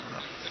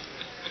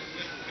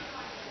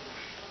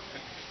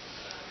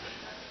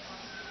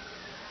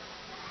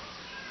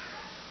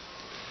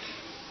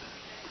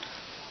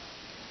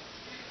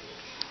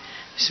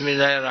بسم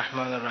الله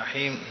الرحمن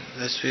الرحيم.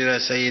 The Surah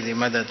Sayyidi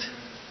Madad.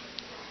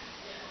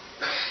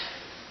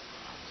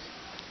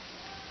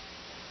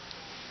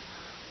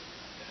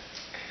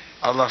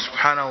 Allah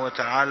subhanahu wa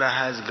ta'ala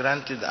has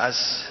granted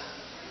us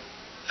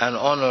an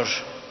honor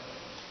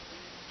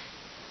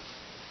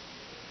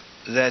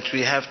that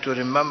we have to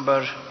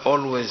remember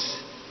always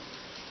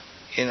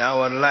in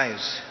our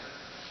lives,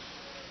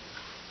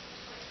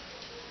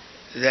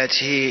 that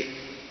He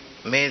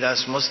made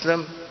us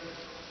Muslim.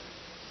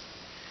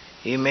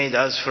 He made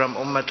us from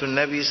Ummatul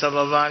Nabi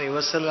sallallahu alaihi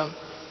wasallam.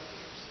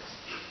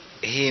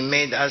 He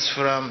made us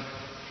from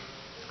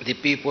the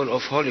people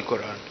of Holy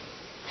Quran.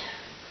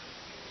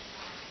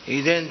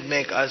 He didn't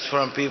make us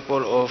from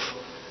people of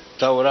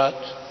Tawrat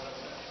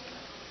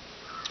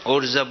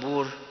or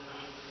Zabur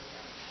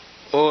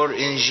or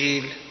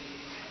Injil.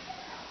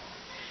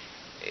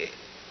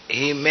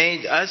 He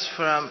made us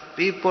from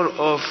people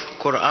of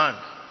Quran.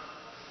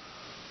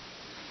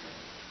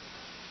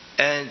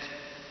 And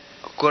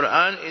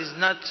Quran is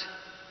not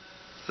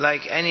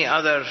like any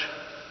other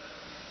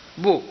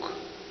book.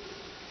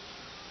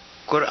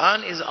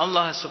 Quran is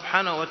Allah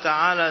subhanahu wa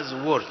ta'ala's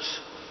words.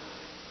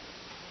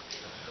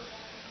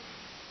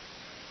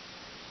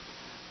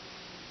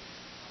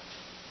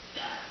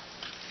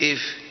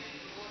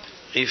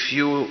 If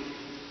you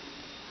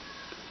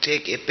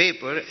take a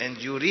paper and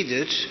you read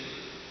it,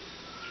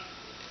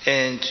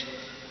 and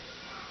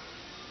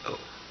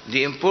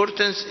the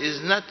importance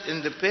is not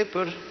in the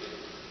paper,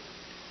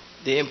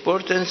 the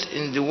importance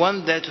in the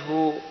one that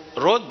who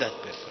wrote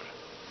that paper.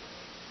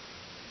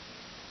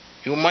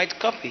 You might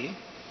copy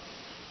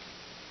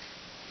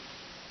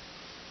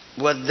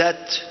what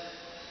that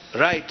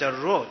writer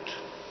wrote,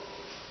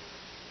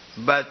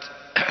 but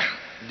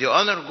the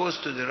honor goes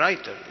to the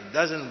writer. It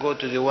doesn't go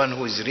to the one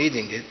who is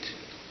reading it.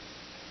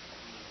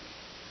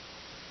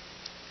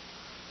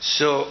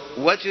 So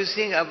what you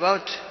think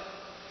about,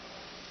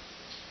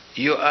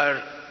 you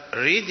are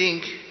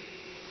reading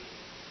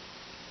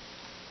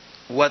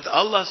what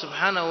Allah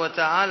subhanahu wa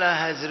ta'ala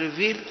has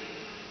revealed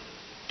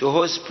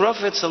to His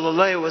Prophet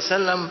sallallahu alaihi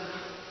wasallam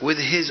with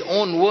His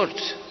own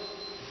words.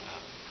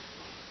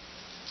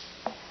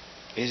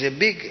 It's a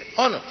big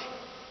honor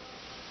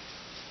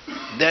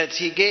that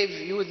He gave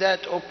you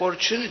that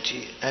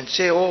opportunity and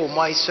say, oh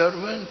my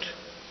servant,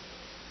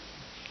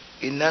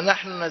 inna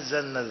nahnu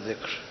nazzalna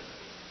al-dhikr.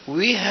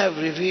 We have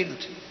revealed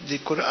the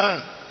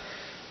Quran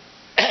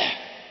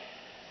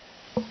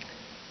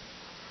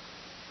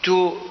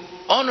to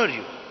honor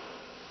you.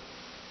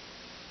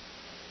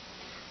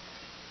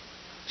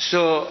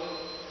 So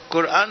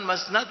Quran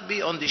must not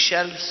be on the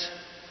shelves.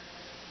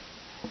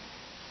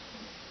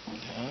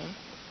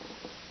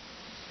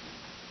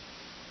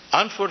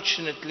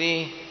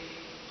 Unfortunately,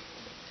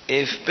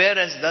 if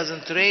parents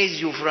doesn't raise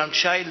you from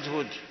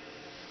childhood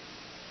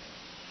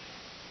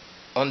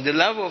on the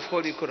love of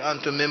Holy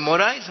Quran, to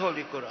memorize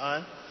Holy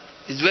Quran,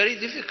 it's very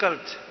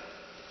difficult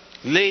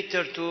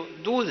later to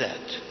do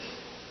that.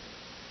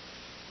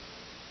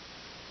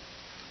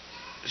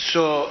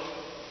 So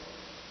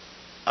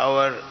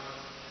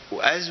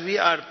as we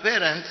are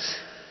parents,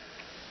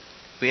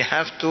 we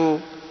have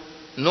to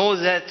know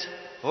that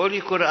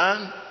Holy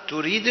Quran, to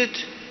read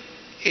it,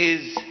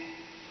 is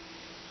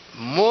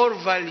more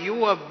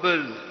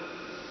valuable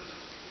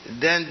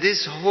than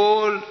this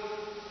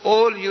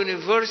all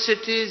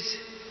universities.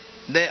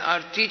 They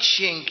are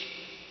teaching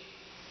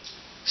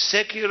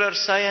secular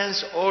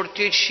science or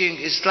teaching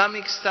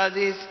Islamic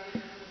studies.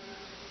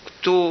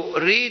 To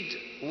read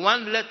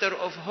one letter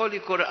of Holy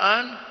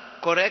Quran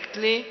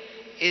correctly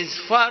is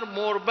far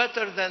more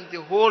better than the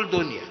whole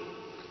dunya.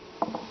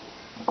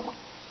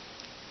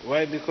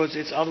 Why? Because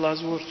it's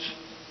Allah's words.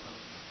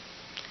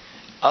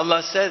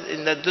 Allah said,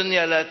 in the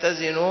dunya la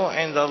tazinu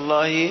inda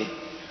Allahi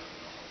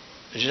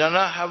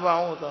janaha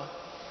ba'uda.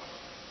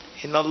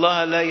 Inna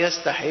Allah la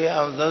yastahi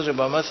an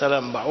nadriba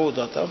mathalan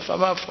ba'udatan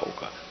fama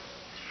fawqa.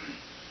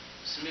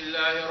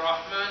 Bismillahir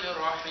Rahmanir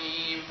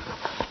Rahim.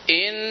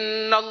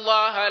 إن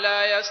الله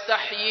لا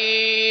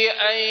يستحيي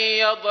أن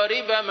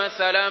يضرب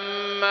مثلا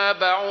ما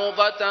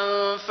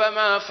بعوضة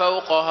فما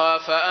فوقها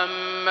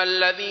فأما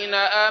الذين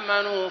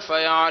آمنوا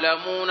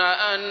فيعلمون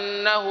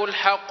أنه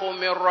الحق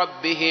من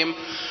ربهم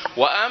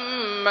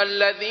وأما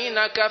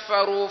الذين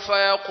كفروا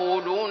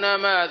فيقولون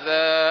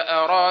ماذا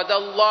أراد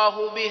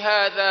الله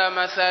بهذا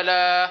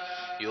مثلا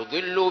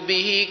يضل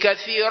به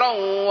كثيرا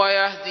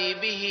ويهدي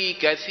به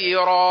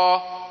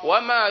كثيرا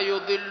وما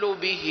يضل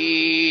به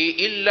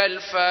إلا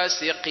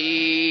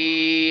الفاسقين.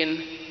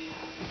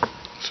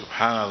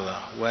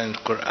 Subhanallah, when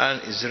Quran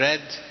is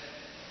read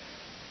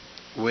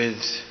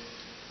with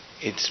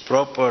its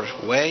proper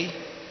way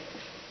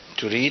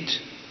to read,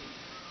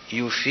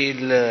 you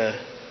feel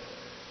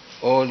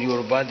all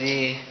your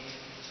body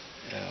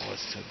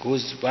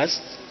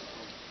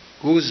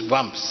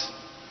goosebumps,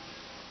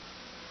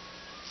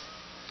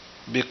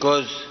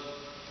 because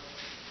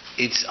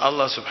it's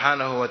Allah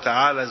subhanahu wa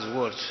ta'ala's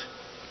words.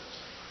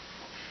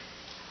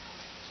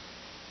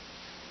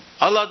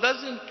 Allah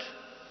doesn't,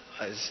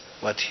 as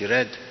what he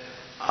read,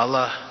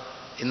 Allah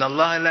إن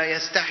الله لا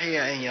يستحي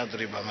أن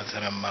يضرب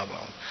مثلا ما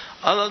بعوض.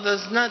 Allah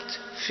does not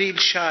feel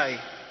shy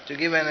to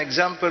give an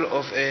example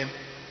of a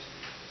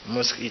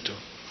mosquito.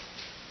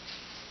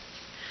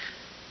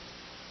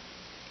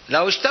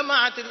 لو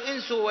اجتمعت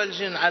الإنس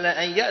والجن على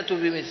أن يأتوا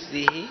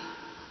بمثله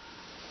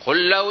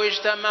قل لو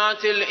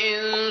اجتمعت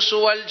الإنس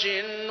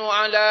والجن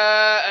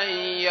على أن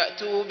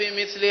يأتوا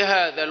بمثل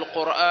هذا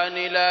القرآن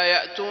لا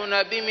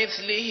يأتون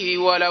بمثله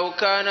ولو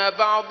كان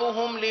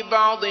بعضهم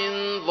لبعض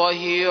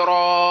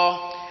ظهيرا.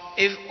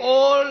 If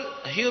all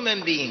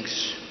human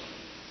beings,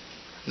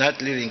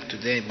 not living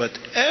today, but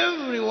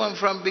everyone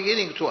from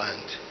beginning to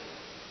end,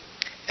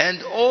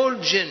 and all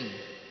jinn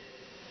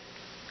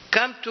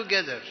come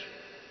together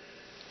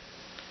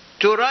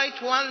to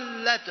write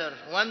one letter,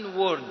 one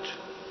word,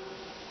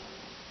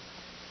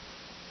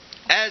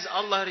 as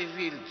Allah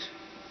revealed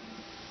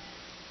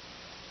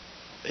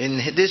in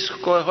this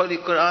Holy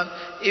Quran,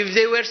 if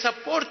they were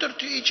supporters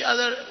to each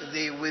other,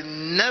 they will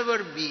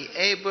never be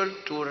able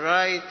to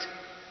write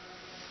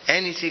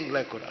anything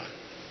like Quran.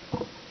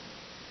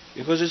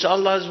 Because it's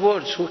Allah's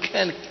words. Who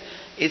can?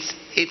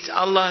 It's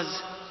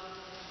Allah's.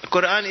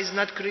 Quran is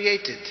not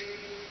created.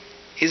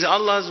 It's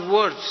Allah's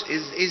words.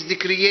 Is the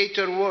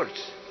Creator words.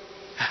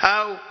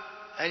 How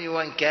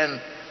anyone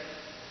can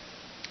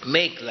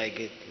make like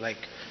it, like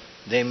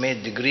they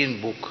made the Green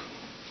Book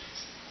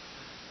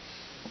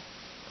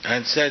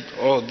and said,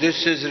 oh,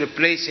 this is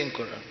replacing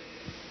Quran.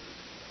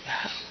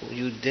 How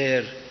you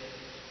dare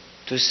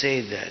to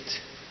say that?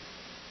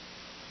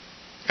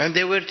 And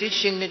they were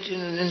teaching it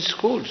in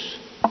schools.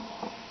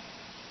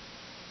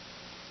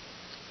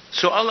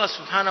 So Allah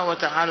subhanahu wa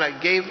ta'ala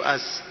gave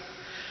us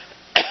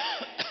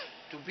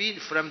to be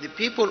from the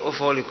people of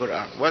Holy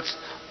Quran. What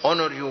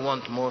honor you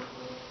want more?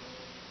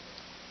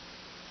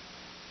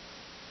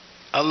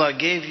 Allah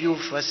gave you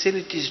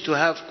facilities to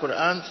have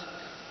Quran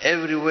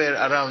everywhere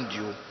around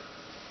you.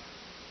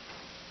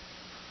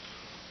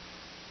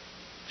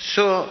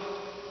 So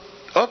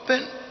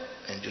open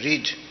and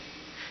read.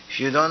 If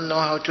you don't know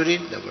how to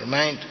read, never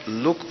mind.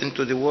 Look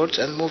into the words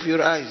and move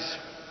your eyes.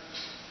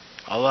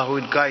 Allah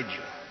will guide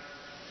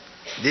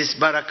you. This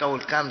barakah will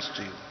come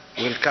to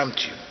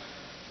you.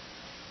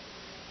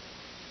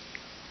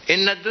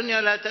 إن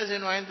الدنيا لا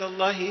تزن عند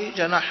الله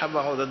جناح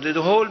بعوضة.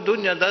 The whole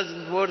dunya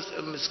doesn't worth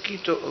a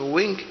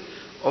wing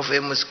of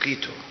a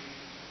mosquito.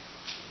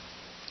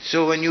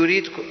 So when you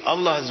read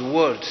Allah's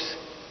words,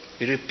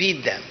 you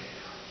repeat them.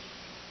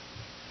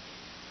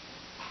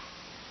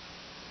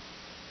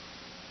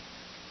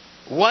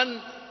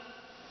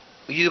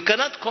 You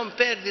cannot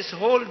compare this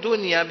whole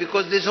dunya,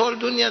 because this whole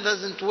dunya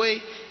doesn't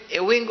weigh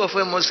a wing of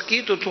a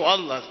mosquito to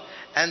Allah.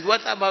 And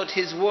what about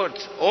His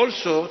words?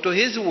 Also, to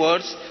His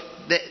words,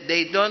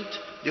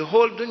 the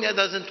whole dunya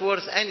doesn't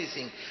worth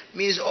anything.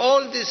 Means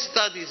all these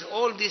studies,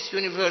 all these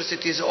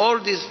universities, all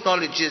these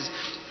knowledges,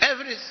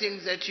 everything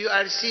that you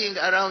are seeing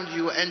around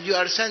you, and you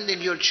are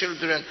sending your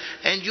children,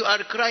 and you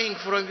are crying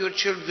from your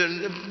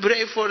children,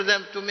 pray for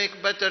them to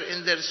make better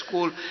in their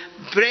school,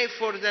 pray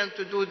for them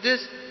to do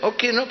this,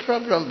 okay, no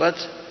problem, but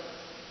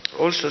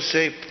also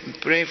say,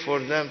 pray for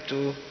them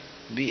to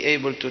be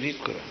able to read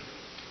Quran.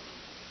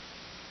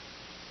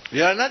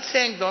 We are not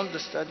saying don't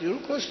study, you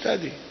go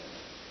study.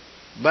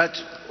 But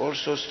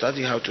also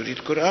study how to read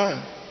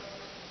Quran.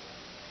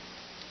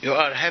 You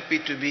are happy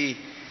to be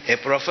a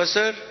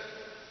professor?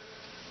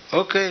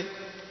 Okay.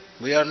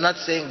 We are not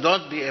saying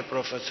don't be a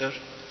professor.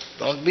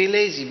 Don't be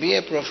lazy, be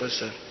a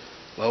professor.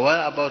 But what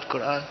about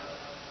Quran?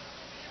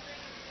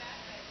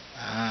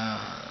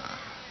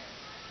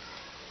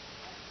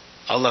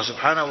 Allah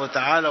subhanahu wa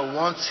ta'ala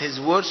wants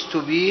His words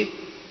to be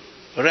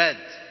read.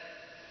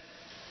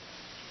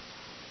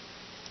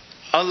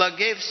 Allah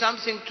gave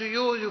something to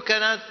you you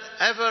cannot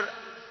ever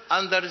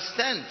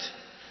understand.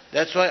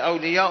 That's why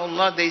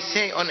awliyaullah, they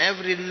say on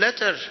every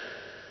letter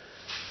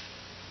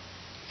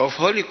of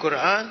Holy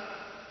Quran,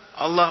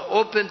 Allah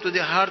opened to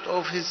the heart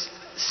of His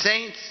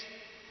saints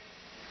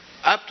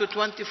up to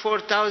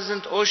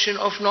 24,000 ocean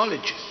of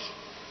knowledge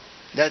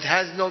that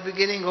has no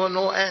beginning or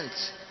no end.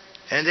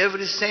 And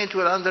every saint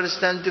will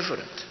understand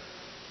different.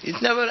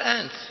 It never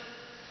ends.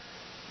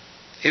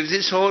 If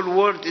this whole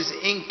world is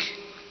ink,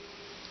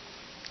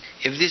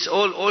 if these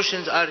all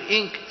oceans are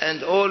ink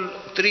and all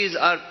trees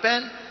are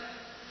pen,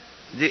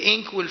 the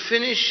ink will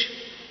finish,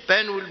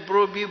 pen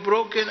will be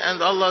broken,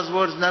 and Allah's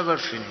words never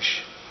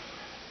finish.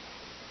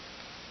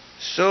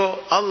 So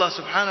Allah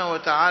subhanahu wa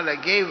ta'ala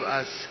gave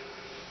us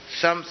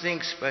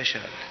something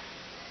special.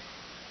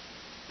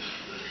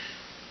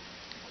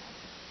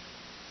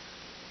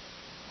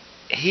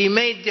 He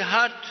made the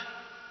heart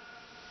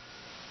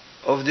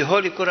of the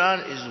Holy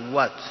Quran is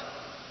what?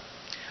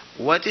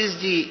 What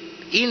is the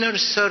inner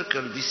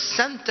circle, the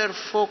center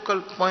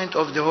focal point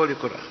of the Holy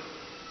Quran?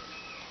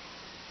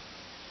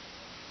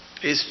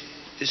 Is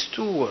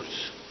two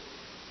words,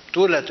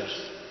 two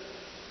letters.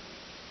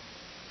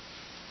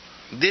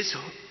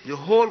 The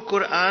whole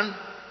Quran,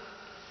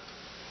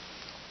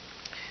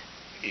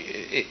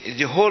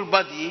 the whole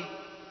body,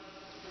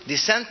 the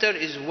center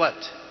is what?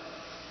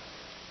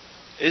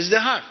 Is the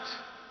heart.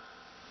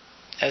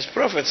 As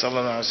Prophet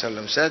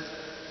ﷺ said,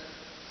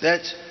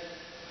 that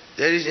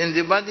there is in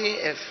the body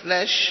a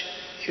flesh,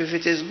 if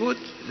it is good,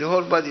 the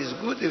whole body is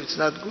good, if it's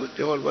not good,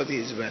 the whole body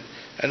is bad.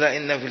 ألا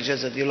إن في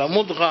الجسد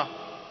لمضغة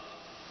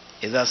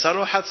إذا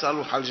صلحت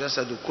صلح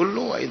الجسد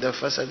كله وإذا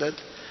فسدت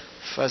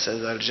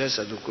فسد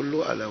الجسد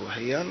كله ألا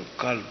وهي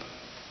القلب.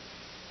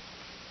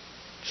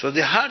 So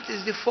the heart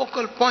is the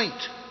focal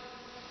point.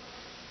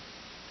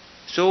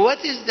 So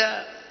what is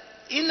the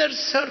inner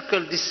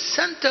circle, the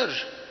center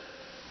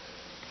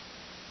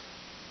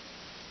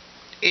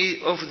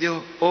of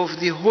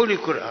the Holy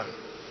Quran?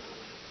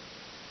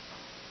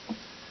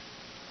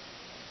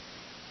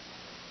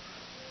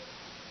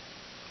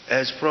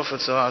 As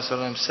Prophet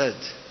ﷺ said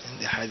in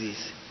the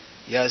hadith,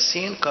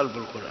 Yasin qalb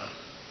al-Quran.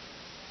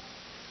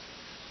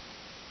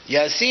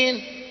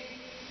 Yasin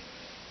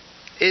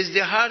is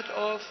the heart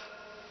of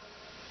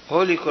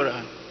Holy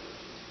Quran,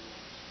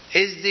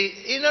 is the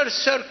inner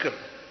circle.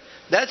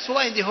 That's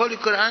why the Holy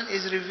Quran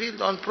is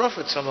revealed on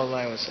Prophet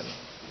ﷺ,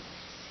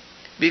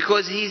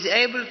 because he is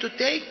able to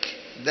take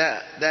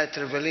that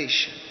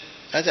revelation,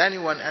 not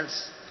anyone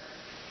else.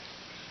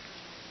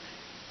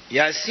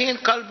 Yasin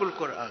qalb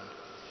al-Quran,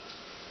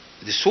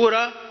 the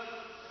surah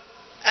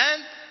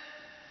and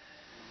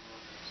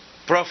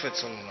Prophet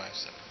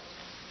ﷺ.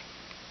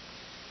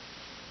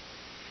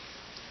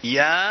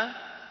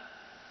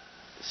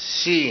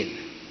 Yasin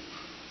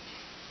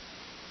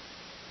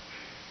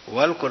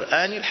wal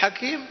Quran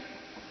al-Hakim.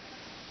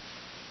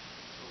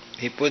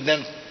 He put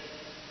them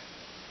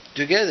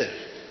together.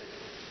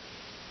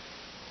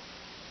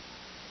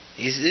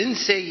 He didn't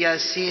say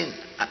Yasin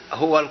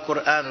huwa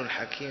al-Quran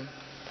al-Hakim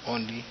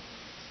only.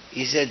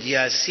 He said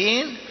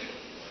Yasin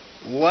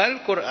wal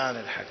Quran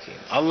al-Hakim.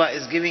 Allah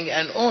is giving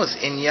an oath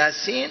in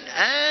Yasin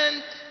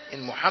and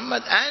in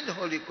Muhammad and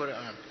Holy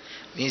Quran.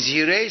 Means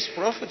he raised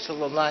Prophet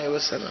sallallahu alaihi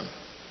wasallam.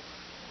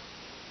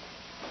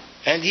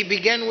 And he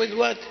began with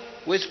what?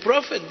 With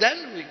Prophet,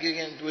 then we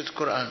began with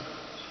Quran.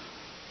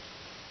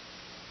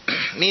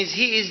 Means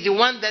he is the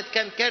one that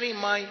can carry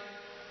my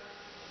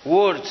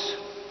words.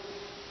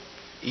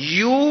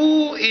 You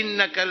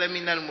innaka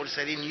laminal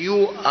mursalin.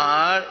 You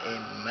are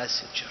a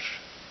messenger.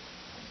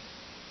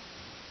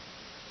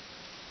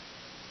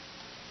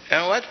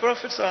 And what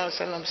Prophet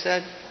ﷺ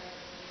said,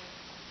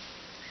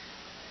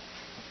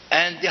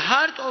 and the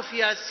heart of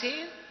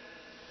Yasin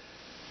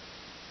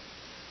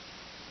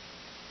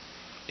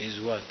is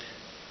what?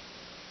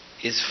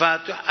 Is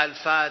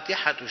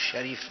Al-Fatiha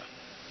al-Sharifa.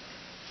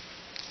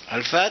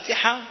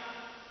 Al-Fatiha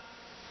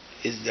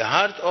is the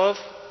heart of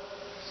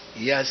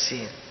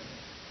Yasin.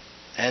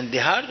 And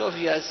the heart of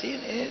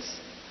Yasin is,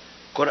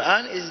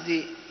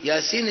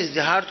 Yasin is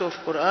the heart of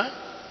Quran,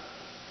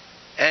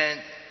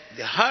 and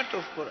the heart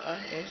of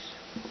Quran is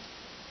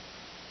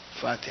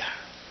Fatiha.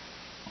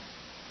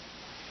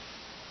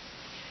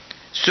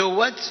 So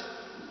what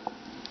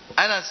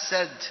Anas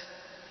said,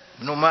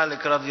 Ibn Malik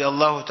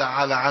radiyallahu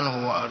ta'ala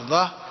anhu wa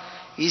ardah,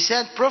 he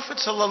said, Prophet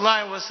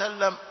sallallahu alaihi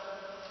wasallam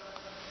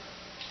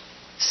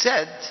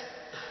said,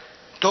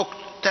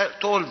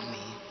 told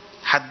me,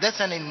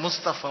 حدثني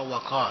المصطفى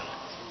وقال,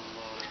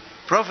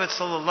 Prophet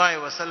sallallahu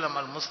alaihi wasallam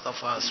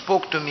al-Mustafa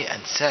spoke to me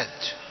and said,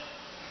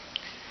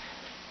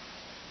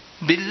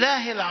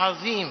 Billahi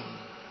al-Azim.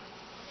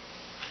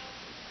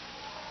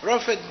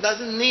 Prophet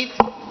doesn't need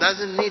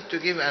to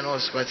give an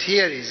oath, but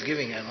here he's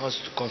giving an oath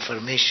to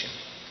confirmation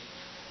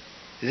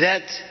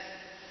that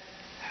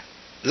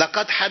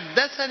لقد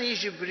حدثني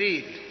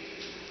جبريل,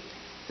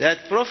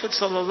 that Prophet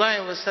sallallahu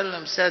alaihi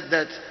wasallam said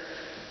that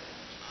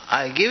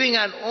I'm giving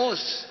an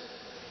oath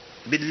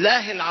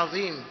Billahi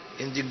al-Azim,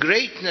 in the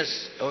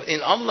greatness,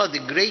 in Allah the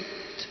great,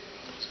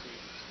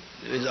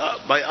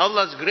 by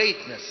Allah's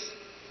greatness.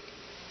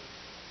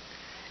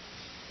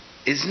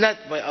 It's not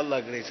by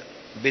Allah great,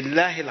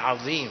 Billahi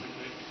al-Azim,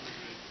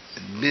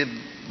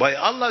 by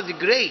Allah the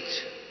great.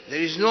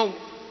 There is no,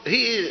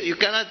 you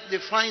cannot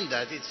define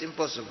that, it's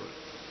impossible.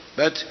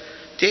 But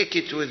take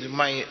it with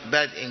my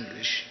bad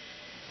English.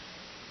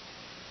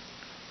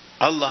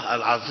 Allah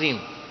al-Azim,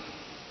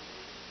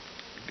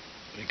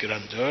 the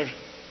grandeur,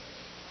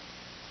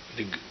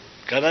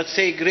 cannot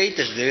say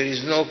greatest, there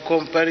is no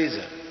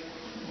comparison.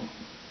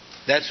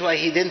 That's why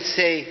he didn't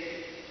say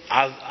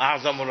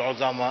A'zamul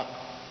Uzama,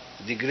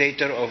 the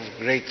greater of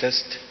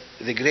greatest,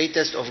 the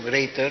greatest of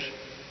greater.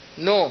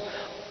 No,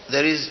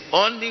 there is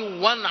only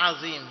one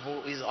Azim,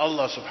 who is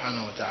Allah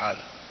subhanahu wa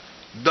ta'ala.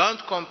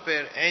 Don't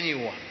compare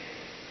anyone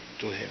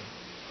to him.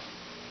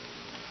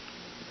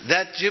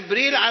 That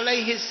Jibreel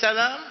alayhi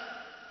salam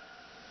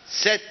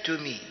said to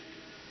me,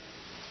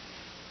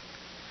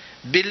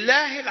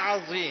 Billahi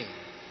al-Azim,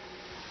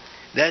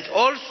 that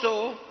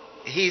also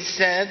he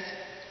said,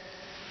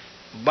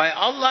 by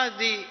Allah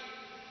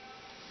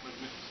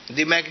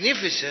the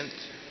magnificent,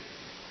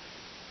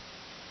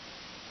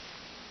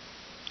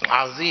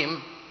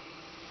 Azim,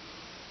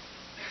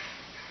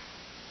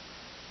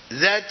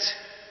 that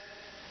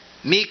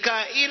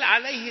Mikael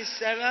alayhi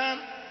salam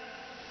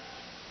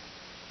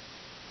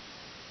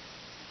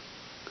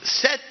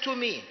said to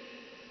me,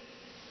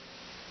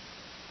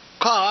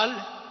 قال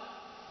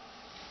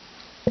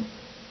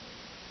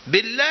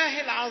Billahi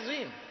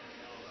al-Azim.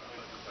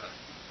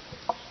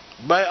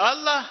 By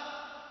Allah,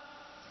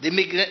 the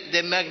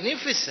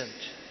magnificent,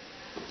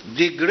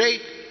 the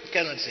great,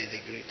 cannot say the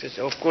greatest,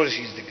 of course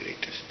he's the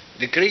greatest,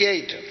 the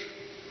creator.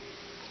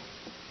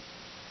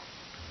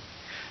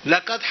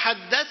 لَقَدْ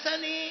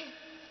حَدَّثَنِي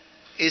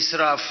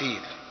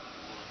Israfeel.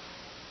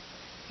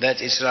 That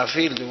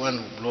Israfeel, the one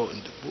who blew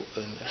in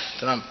the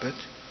trumpet,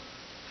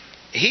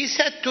 he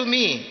said to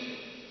me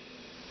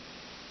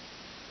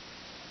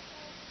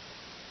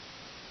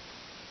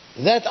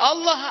that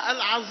Allah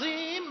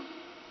Al-Azim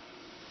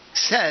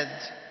said,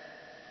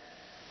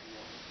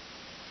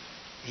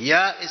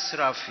 Ya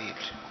Israfeel,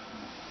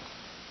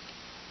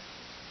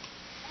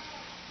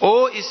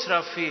 O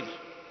Israfeel,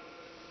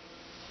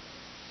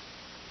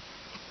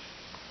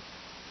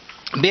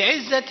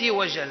 bi'izzati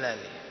wa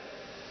jalali,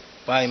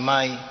 by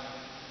my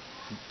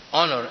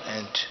honor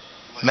and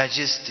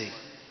majesty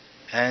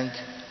and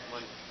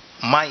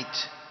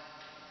might,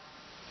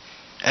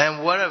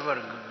 and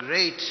whatever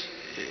great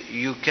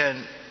you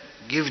can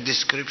give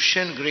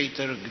description,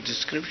 greater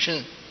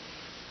description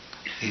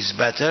is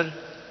better.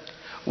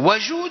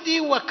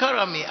 Wajudi wa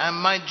karami, and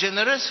my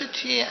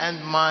generosity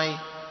and my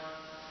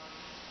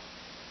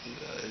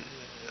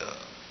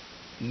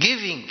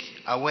giving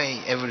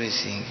away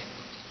everything.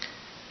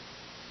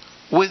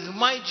 With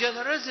my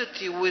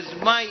generosity, with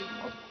my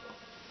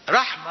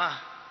rahmah,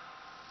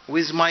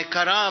 with my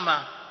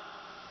karama,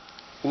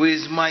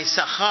 with my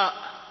sakha,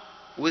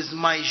 with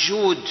my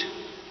jud,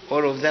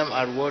 all of them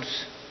are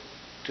words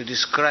to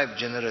describe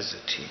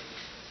generosity.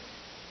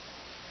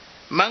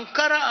 Man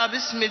qara'a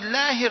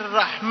bismillahir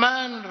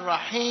rahmanir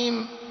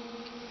rahim,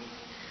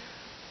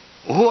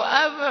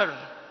 whoever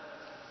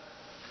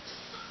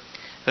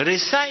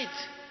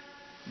recite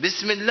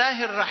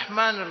bismillahir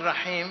rahmanir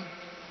rahim.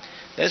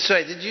 That's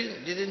why,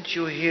 didn't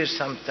you hear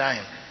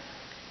sometime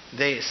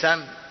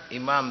some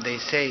imam, they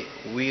say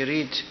we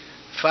read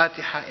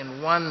Fatiha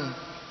in one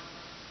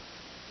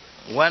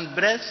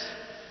breath,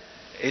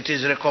 it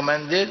is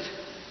recommended.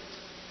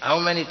 How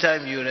many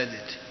times you read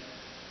it?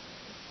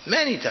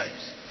 Many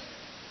times.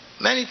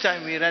 Many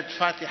times we read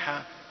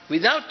Fatiha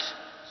without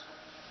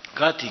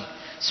cutting.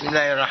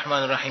 Bismillahir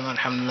Rahmanir Rahim,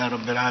 Alhamdulillah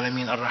Rabbil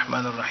Alameen,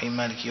 Ar-Rahmanir Rahim,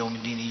 Maliki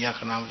Yawmiddin,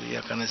 Iyyaka na'budu wa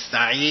iyyaka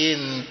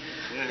nasta'een,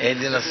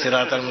 Ihdina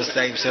as-sirata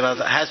al-mustaqim,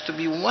 sirata. It has to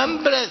be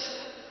one breath.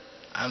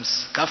 I'm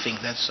scoffing,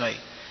 that's why.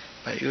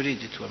 But you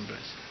read it one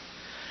breath.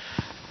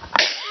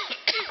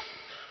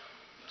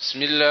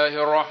 بسم الله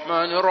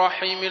الرحمن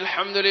الرحيم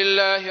الحمد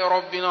لله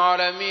رب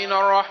العالمين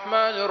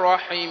الرحمن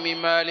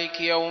الرحيم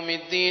مالك يوم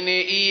الدين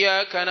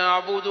إياك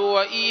نعبد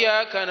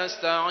وإياك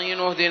نستعين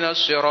اهدنا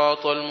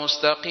الصراط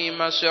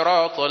المستقيم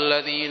صراط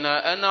الذين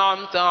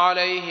أنعمت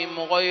عليهم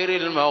غير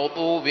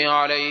المغضوب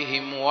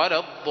عليهم ولا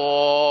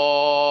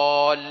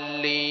الضالين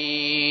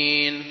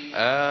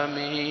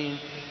آمين.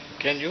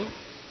 Can you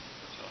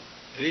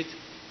read?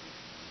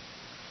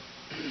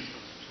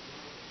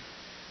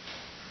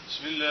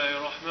 بسم الله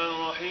الرحمن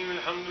الرحيم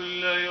الحمد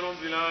لله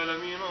رب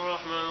العالمين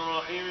الرحمن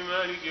الرحيم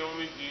مالك يوم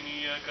الدين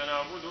إياك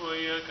نعبد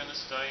وإياك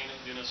نستعين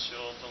اهدنا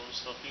الصراط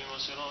المستقيم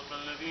صراط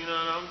الذين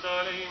أنعمت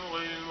عليهم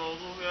غير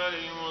المغضوب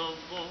عليهم ولا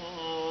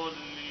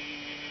الضالين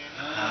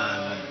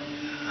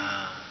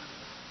آمين.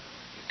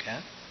 You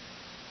can?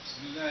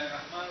 بسم الله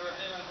الرحمن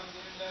الرحيم الحمد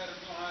لله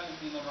رب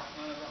العالمين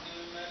الرحمن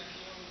الرحيم مالك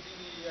يوم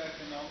الدين إياك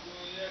نعبد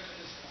وإياك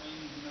نستعين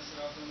اهدنا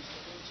الصراط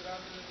المستقيم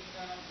صراط الذين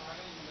أنعمت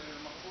عليهم غير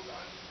المغضوب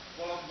عليهم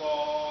ولا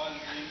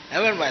الضالين.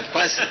 Never mind,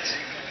 past it.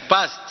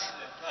 Past.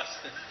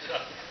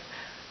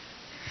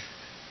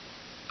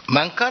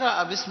 من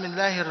قرأ بسم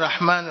الله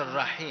الرحمن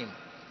الرحيم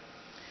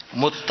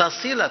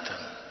متصلة.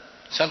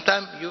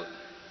 Sometimes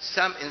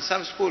in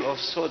some school of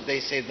thought they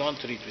say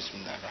don't read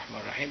Bismillah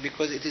ar-Rahman ar-Rahim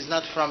because it is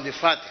not from the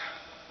Fatiha.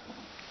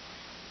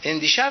 In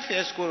the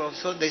Shafi'i school of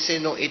thought they say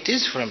no, it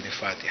is from the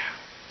Fatiha.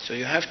 So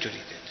you have to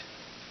read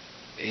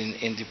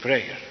it in the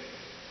prayer.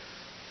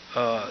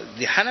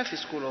 The Hanafi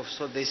school of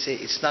thought they say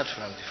it's not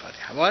from the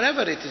Fatiha.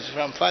 Whatever it is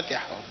from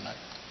Fatiha or not.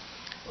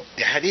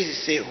 The hadith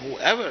say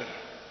whoever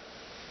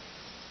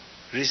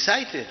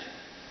recited,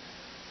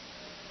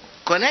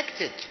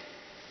 connected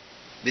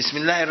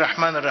Bismillah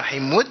ar-Rahman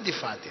ar-Rahim with the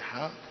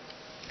Fatiha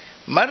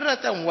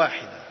marratan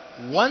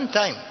wahida, one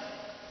time,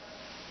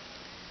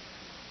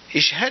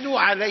 ishhadu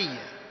alayya,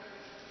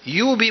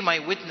 you be my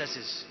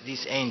witnesses,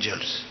 these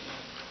angels,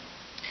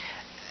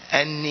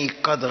 anni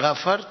qad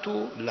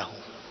ghafartu lahu,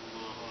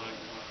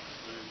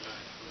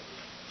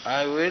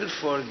 I will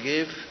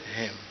forgive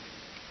him.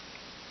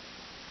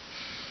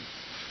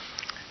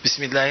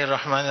 بسم الله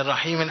الرحمن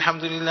الرحيم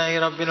الحمد لله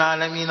رب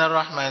العالمين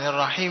الرحمن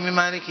الرحيم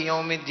مالك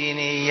يوم الدين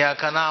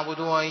إياك نعبد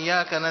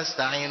وإياك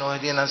نستعين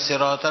اهدنا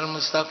الصراط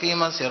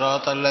المستقيم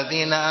صراط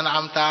الذين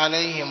أنعمت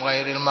عليهم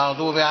غير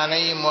المغضوب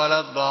عليهم ولا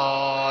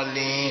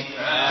الضالين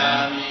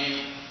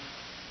آمين.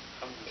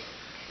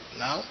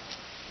 Now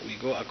we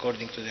go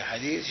according to the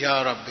hadith.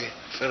 Ya Rabbi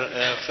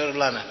fir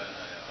lana,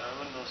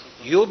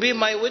 you be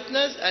my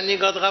witness أني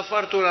قد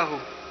غفرت له,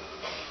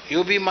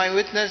 you be my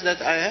witness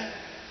that I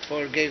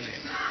forgave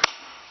him.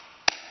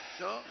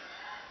 So,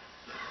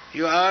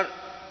 you are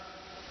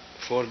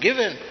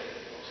Forgiven.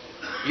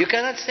 You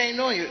cannot say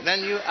no.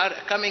 Then you are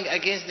coming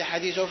against the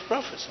hadith of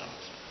Prophet.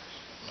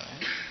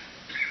 Right?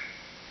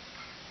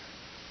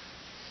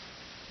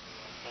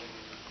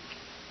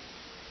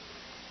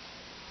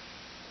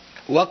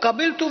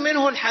 وَقَبِلْتُ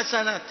مِنْهُ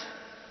الْحَسَنَاتِ.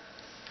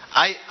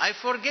 I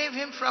forgave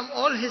him from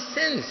all his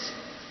sins.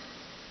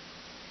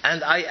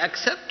 And I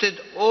accepted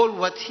all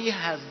what he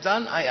has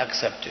done, I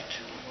accepted.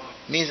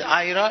 Means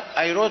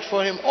I wrote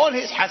for him all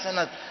his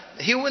hasanat.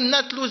 He will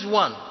not lose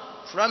one.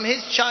 From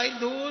his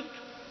childhood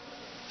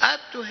up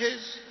to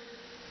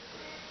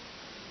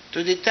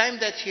the time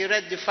that he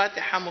read the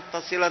Fatiha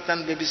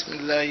muttasilatan bi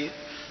Bismillahir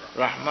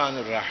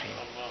Rahmanir Rahim.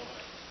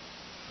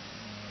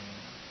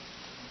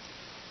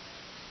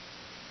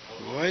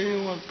 Why do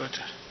you want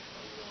better?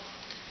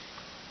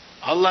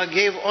 Allah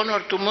gave honor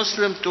to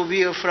Muslim to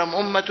be from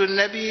Ummatul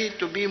Nabi,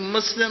 to be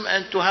Muslim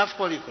and to have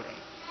Holy Quran.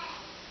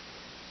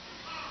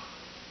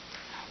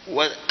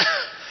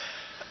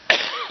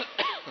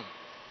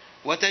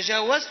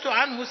 وتجاوزت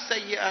عنه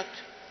السيئات.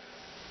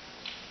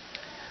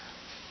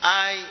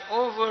 I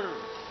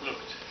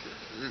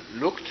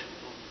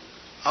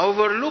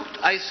overlooked,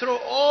 I throw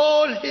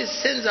all his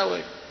sins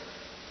away.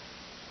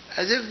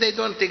 As if they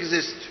don't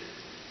exist.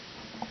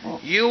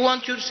 You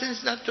want your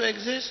sins not to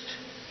exist?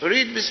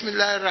 Read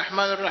Bismillah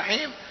ar-Rahman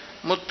ar-Rahim,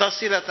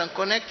 muttasilatan,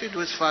 connected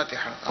with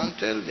Fatiha,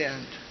 until the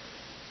end.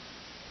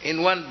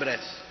 In one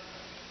breath.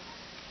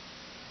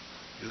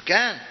 You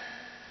can.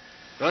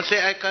 Don't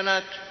say I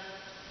cannot.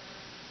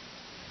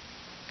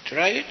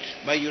 Try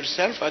it by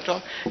yourself at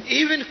home.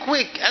 Even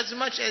quick, as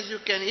much as you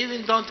can.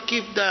 Even don't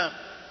keep the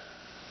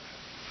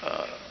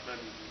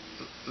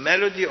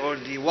melody or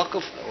the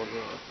waqf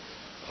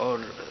or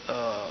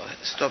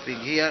stopping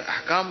here.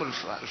 Ahkam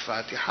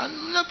al-Fatiha,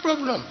 no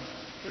problem.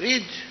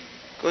 Read,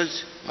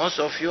 because most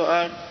of you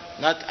are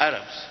not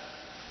Arabs.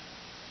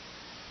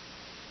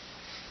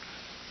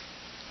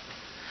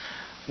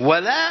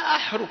 ولا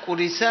أحرق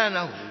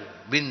لسانه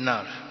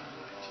بالنار.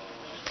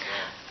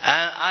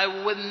 And I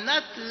will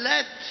not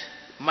let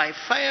my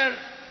fire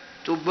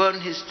to burn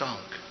his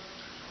tongue.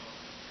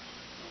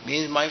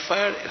 Means my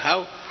fire,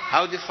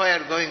 how the fire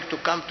going to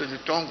come to the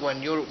tongue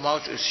when your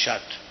mouth is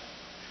shut?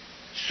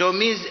 So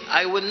means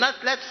I will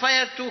not let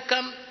fire to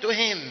come to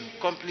him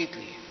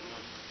completely.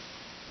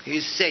 He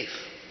is safe.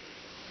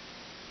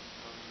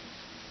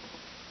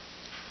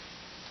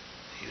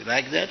 You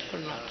like that or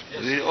not?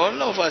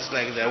 All of us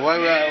like that. Why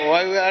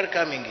we are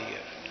coming here?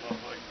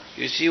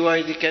 You see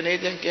why the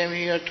Canadian came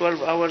here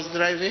 12 hours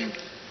driving?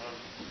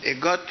 They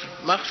got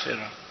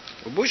maghfirah.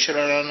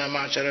 وبشرى لنا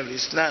معشر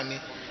الإسلام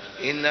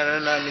إن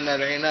لنا من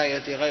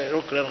العناية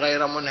ركنا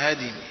غير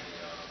منهدم.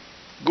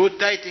 Good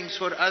tidings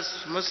for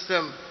us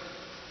Muslim.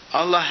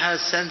 Allah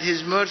has sent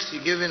His mercy,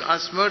 given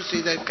us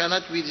mercy that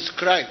cannot be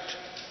described.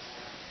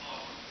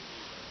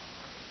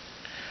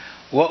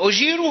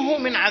 وأجيره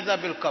من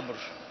عذاب القبر.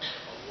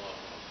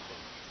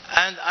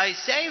 And I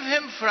save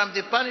him from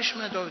the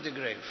punishment of the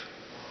grave.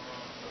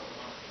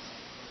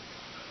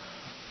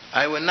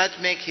 I will not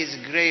make his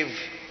grave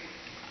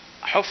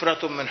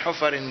حفرة من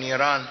حفر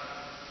النيران,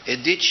 a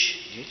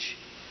ditch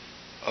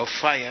of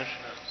fire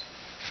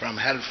from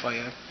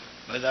hellfire,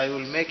 but I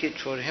will make it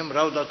for him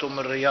روضة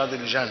من رياض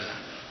الجنة,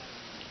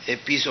 a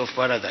piece of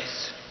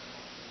paradise.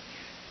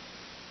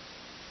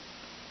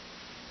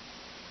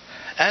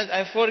 And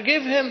I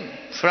forgive him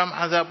from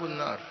عذاب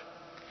النار.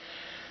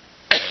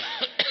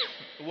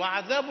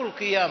 وعذاب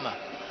القيامة,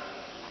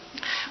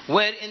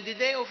 where in the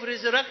day of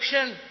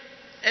resurrection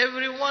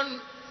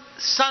everyone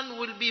sun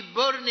will be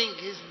burning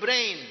his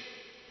brain,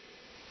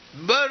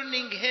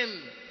 burning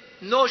him,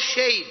 no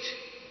shade,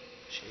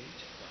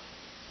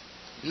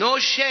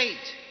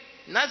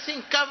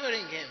 nothing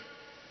covering him.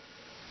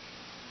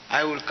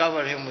 I will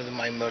cover him with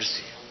my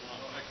mercy.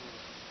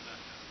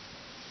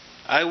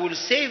 I will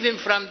save him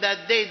from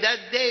that day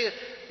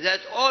that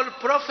all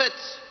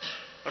prophets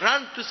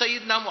run to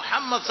Sayyidina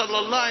Muhammad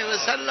sallallahu alaihi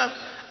wasallam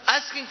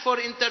asking for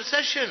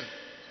intercession.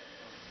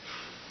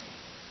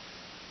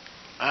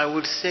 I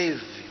will save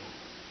you,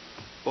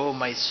 oh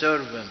my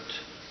servant.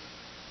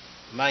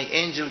 My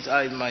angels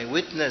are my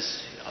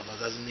witness. Allah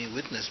doesn't need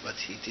witness, but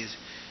it is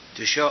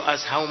to show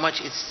us how much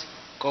it's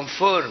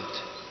confirmed.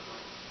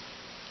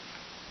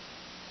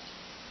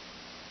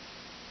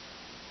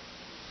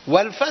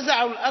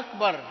 وَالْفَزَعُ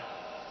الْأَكْبَرُ,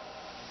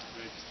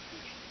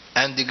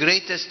 and the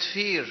greatest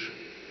fear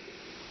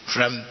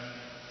from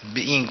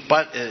being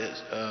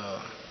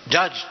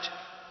judged.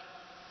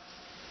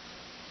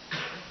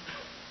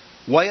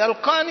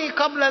 وَيَلْقَانِي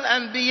قَبْلَ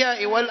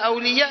الْأَنْبِيَاءِ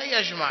وَالْأَوْلِيَاءِ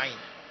أَجْمَعِينَ,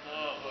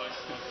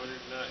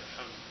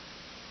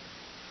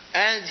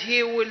 and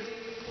he will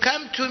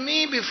come to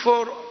me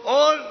before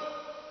all.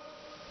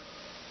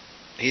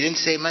 He didn't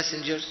say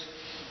messengers.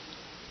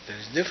 There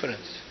is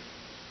difference.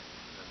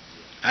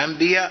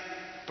 Anbiya,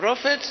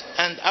 prophets,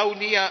 and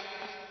awliya,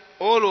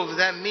 all of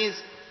them means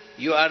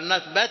you are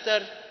not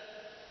better,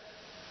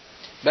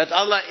 but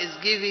Allah is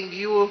giving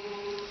you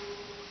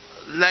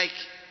like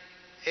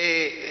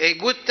a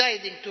good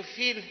tiding to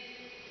feel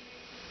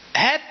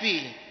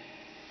happy.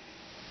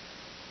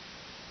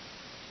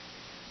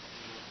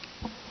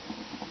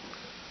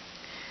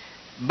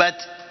 But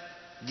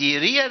the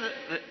real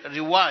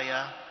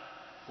رواية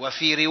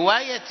وفي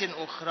رواية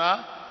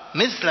أخرى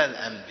مثل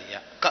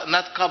الأنبياء,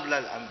 not قبل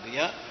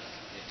الأنبياء,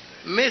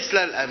 مثل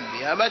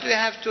الأنبياء. But we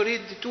have to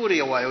read the two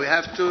رواية, we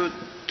have to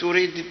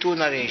read the two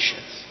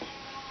narrations,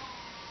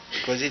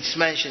 because it's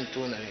mentioned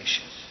two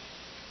narrations.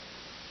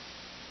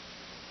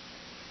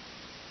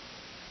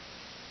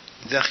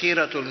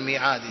 ذخيرة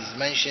الميعاد is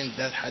mentioned,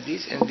 that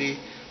hadith, in the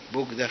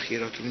book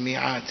ذخيرة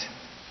الميعاد.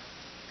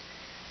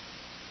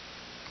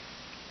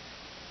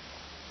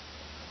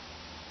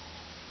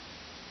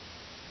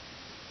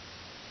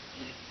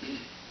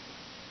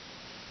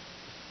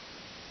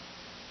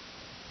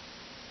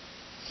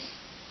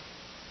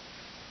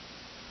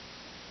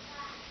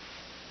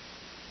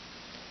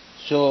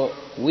 So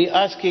we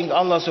asking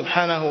Allah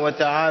subhanahu wa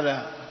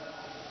ta'ala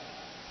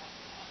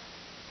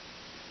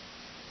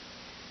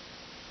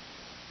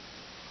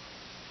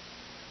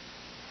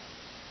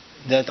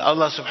that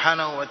Allah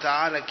subhanahu wa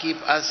ta'ala keep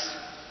us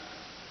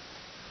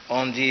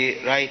on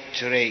the right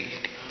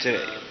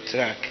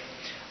track.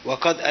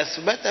 وقد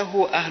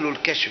أثبته أهل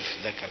الكشف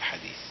ذاك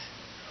الحديث.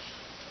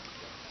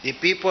 The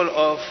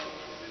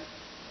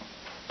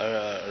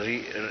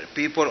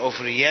people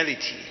of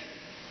reality,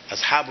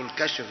 أصحاب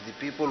الكشف, the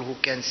people who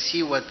can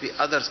see what the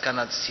others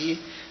cannot see,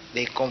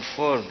 they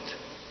confirmed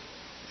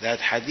that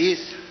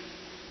hadith.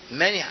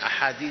 Many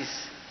hadith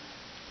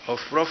of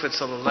Prophet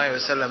sallallahu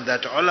alaihi wasallam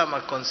that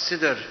ulama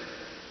consider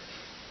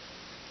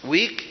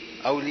weak,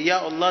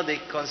 awliyaullah they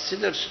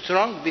consider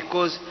strong,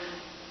 because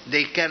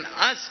they can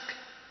ask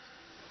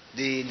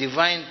the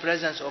divine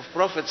presence of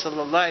Prophet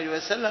sallallahu alaihi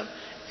wasallam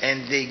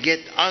and they get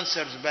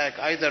answers back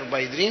either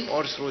by dream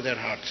or through their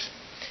hearts.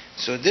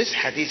 So this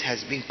hadith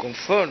has been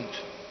confirmed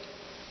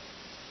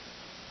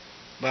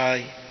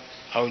by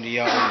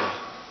awliyaullah.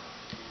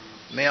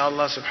 May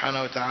Allah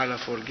subhanahu wa ta'ala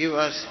forgive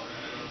us.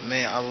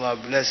 May Allah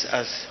bless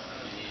us.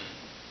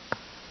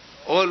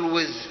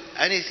 Always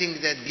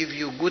anything that gives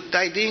you good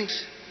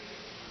tidings,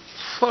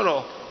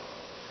 follow.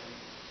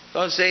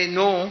 Don't say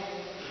no.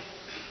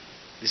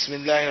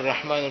 Bismillahir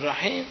Rahmanir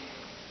Rahim.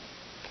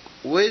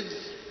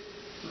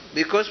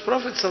 Because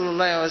Prophet sallallahu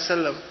alaihi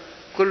wasallam,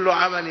 كل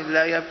عمل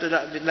لا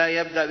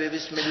يبدأ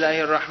ببسم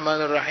الله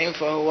الرحمن الرحيم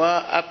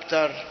فهو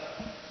أبتر.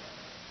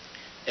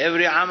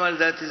 Every amal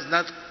that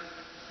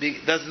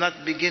does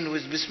not begin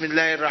with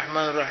Bismillahir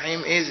Rahmanir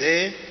Rahim is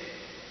a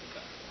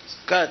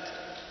cut.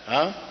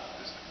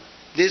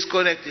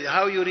 Disconnected.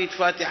 How you read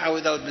Fatiha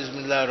without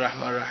Bismillahir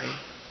Rahmanir Rahim?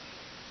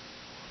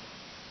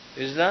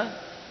 Is that?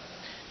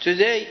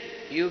 Today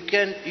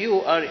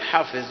you are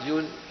Hafiz.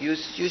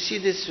 You see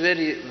this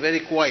very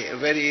quiet,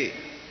 very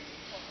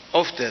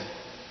often.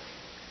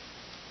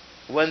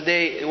 When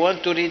they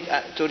want to read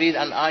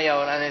an ayah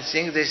or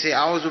anything, they say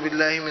A'udhu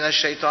billahi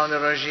minash shaitanir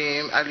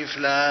rajim, Alif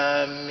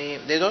Lam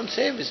Mim. They don't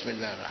say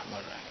Bismillahir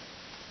Rahmanir Rahim.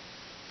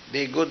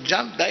 They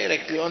jump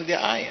directly on the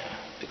ayah,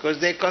 because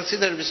they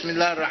consider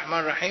Bismillahir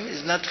Rahmanir Rahim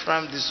is not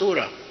from the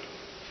surah.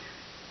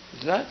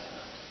 Is that?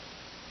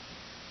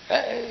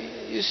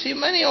 You see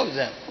many of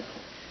them.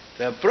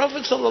 The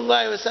Prophet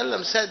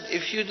ﷺ said,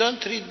 if you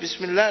don't read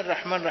Bismillahir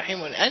Rahmanir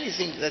Rahim on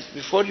anything, that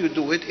before you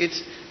do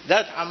it,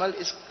 that amal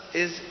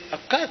is a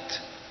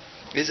cut.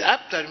 Is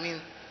after, mean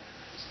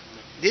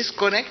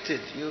disconnected.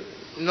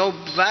 No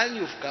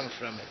value comes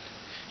from it.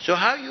 So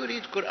how you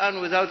read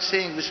Quran without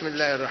saying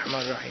Bismillahir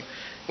Rahmanir Rahim?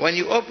 When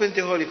you open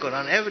the Holy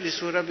Quran, every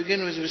surah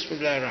begins with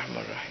Bismillahir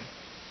Rahmanir Rahim.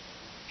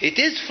 It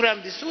is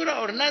from the surah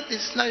or not,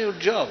 it's not your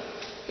job.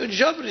 Your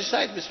job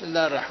recite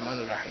Bismillahir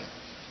Rahmanir Rahim.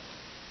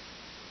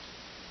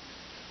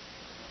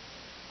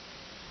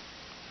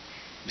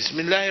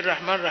 Bismillahir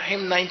Rahmanir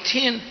Rahim,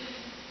 19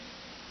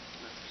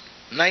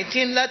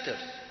 letters.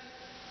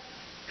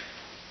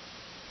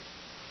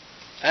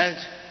 And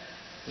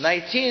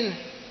 19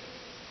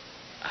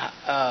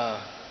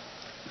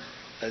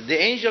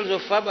 the angels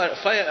of fire,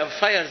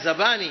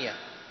 Zabaniya.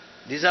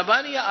 The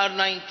Zabaniya are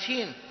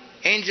 19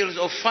 angels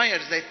of fire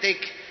that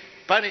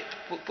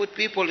put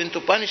people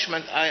into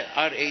punishment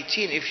are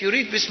 18. If you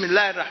read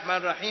Bismillahir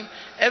Rahmanir Rahim,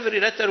 every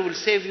letter will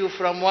save you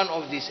from one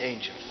of these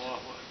angels.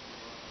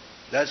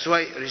 That's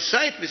why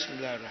recite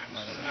Bismillahir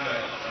Rahmanir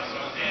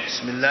Rahim.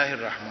 Bismillahir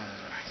Rahmanir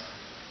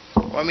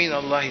Rahim. Wa min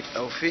Allahi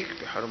tawfiq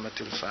bi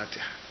hurmatil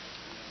Fatiha.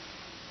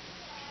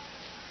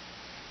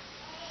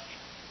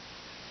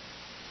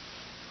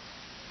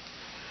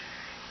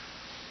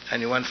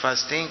 Anyone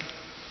fasting?